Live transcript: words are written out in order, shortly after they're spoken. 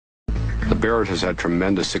Barrett has had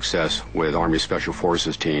tremendous success with Army Special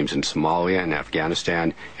Forces teams in Somalia and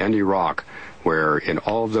Afghanistan and Iraq, where in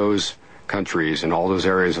all of those countries, in all those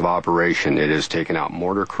areas of operation, it has taken out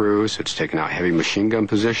mortar crews, it's taken out heavy machine gun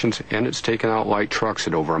positions, and it's taken out light trucks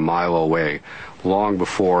at over a mile away, long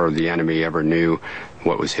before the enemy ever knew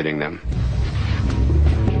what was hitting them.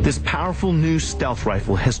 This powerful new stealth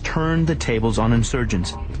rifle has turned the tables on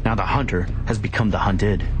insurgents. Now the hunter has become the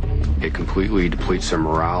hunted. It completely depletes their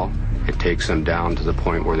morale. It takes them down to the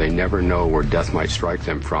point where they never know where death might strike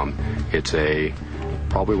them from. It's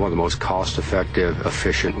probably one of the most cost-effective,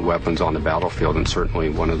 efficient weapons on the battlefield, and certainly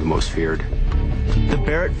one of the most feared. The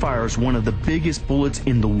Barrett fires one of the biggest bullets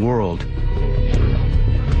in the world.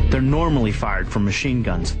 They're normally fired from machine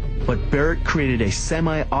guns, but Barrett created a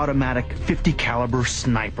semi-automatic 50 caliber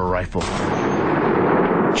sniper rifle.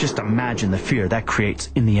 Just imagine the fear that creates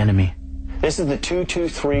in the enemy. This is the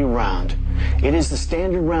 .223 round. It is the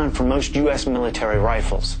standard round for most U.S. military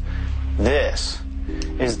rifles. This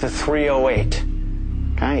is the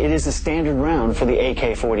 .308. Okay? It is the standard round for the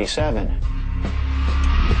AK-47.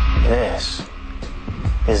 This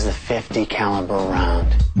is the 50 caliber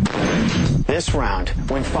round. This round,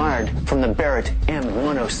 when fired from the Barrett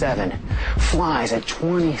M107, flies at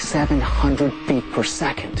 2,700 feet per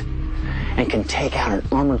second and can take out an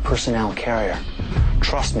armored personnel carrier.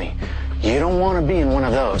 Trust me, you don't want to be in one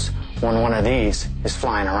of those when one of these is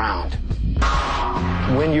flying around.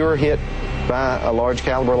 When you're hit by a large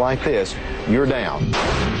caliber like this, you're down.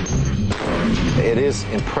 It is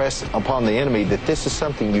impressed upon the enemy that this is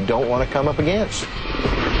something you don't want to come up against.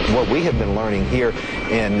 What we have been learning here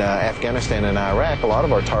in Afghanistan and Iraq, a lot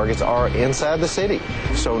of our targets are inside the city.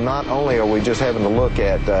 So not only are we just having to look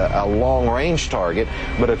at a long-range target,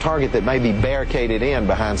 but a target that may be barricaded in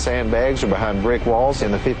behind sandbags or behind brick walls,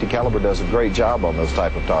 and the 50 caliber does a great job on those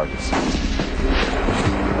type of targets.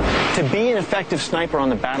 To be an effective sniper on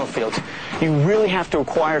the battlefield, you really have to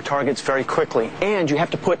acquire targets very quickly, and you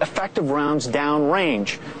have to put effective rounds down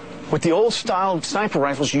range. With the old-style sniper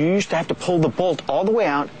rifles, you used to have to pull the bolt all the way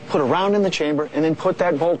out, put a round in the chamber, and then put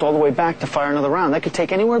that bolt all the way back to fire another round. That could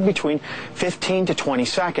take anywhere between 15 to 20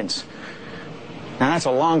 seconds. Now, that's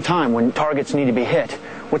a long time when targets need to be hit.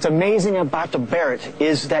 What's amazing about the Barrett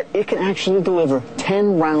is that it can actually deliver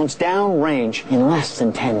 10 rounds down range in less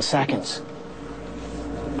than 10 seconds.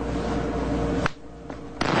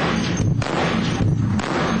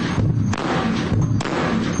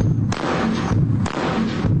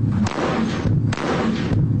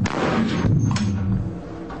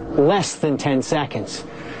 Less than 10 seconds.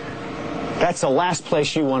 That's the last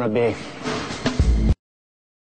place you want to be.